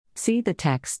See the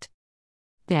text.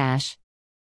 Dash.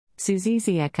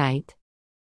 Suziziekite.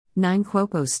 9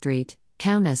 Quopo Street,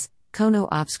 Kaunas, Kauno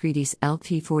Apskritis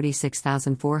LT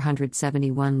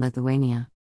 46471 Lithuania.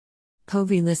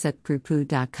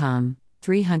 Povilisatprupu.com,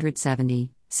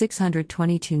 370,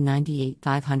 622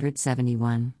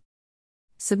 571.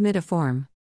 Submit a form.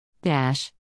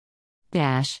 Dash.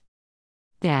 Dash.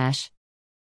 Dash.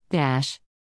 Dash.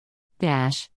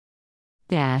 Dash.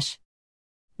 Dash.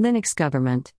 Linux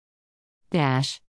Government. Dash.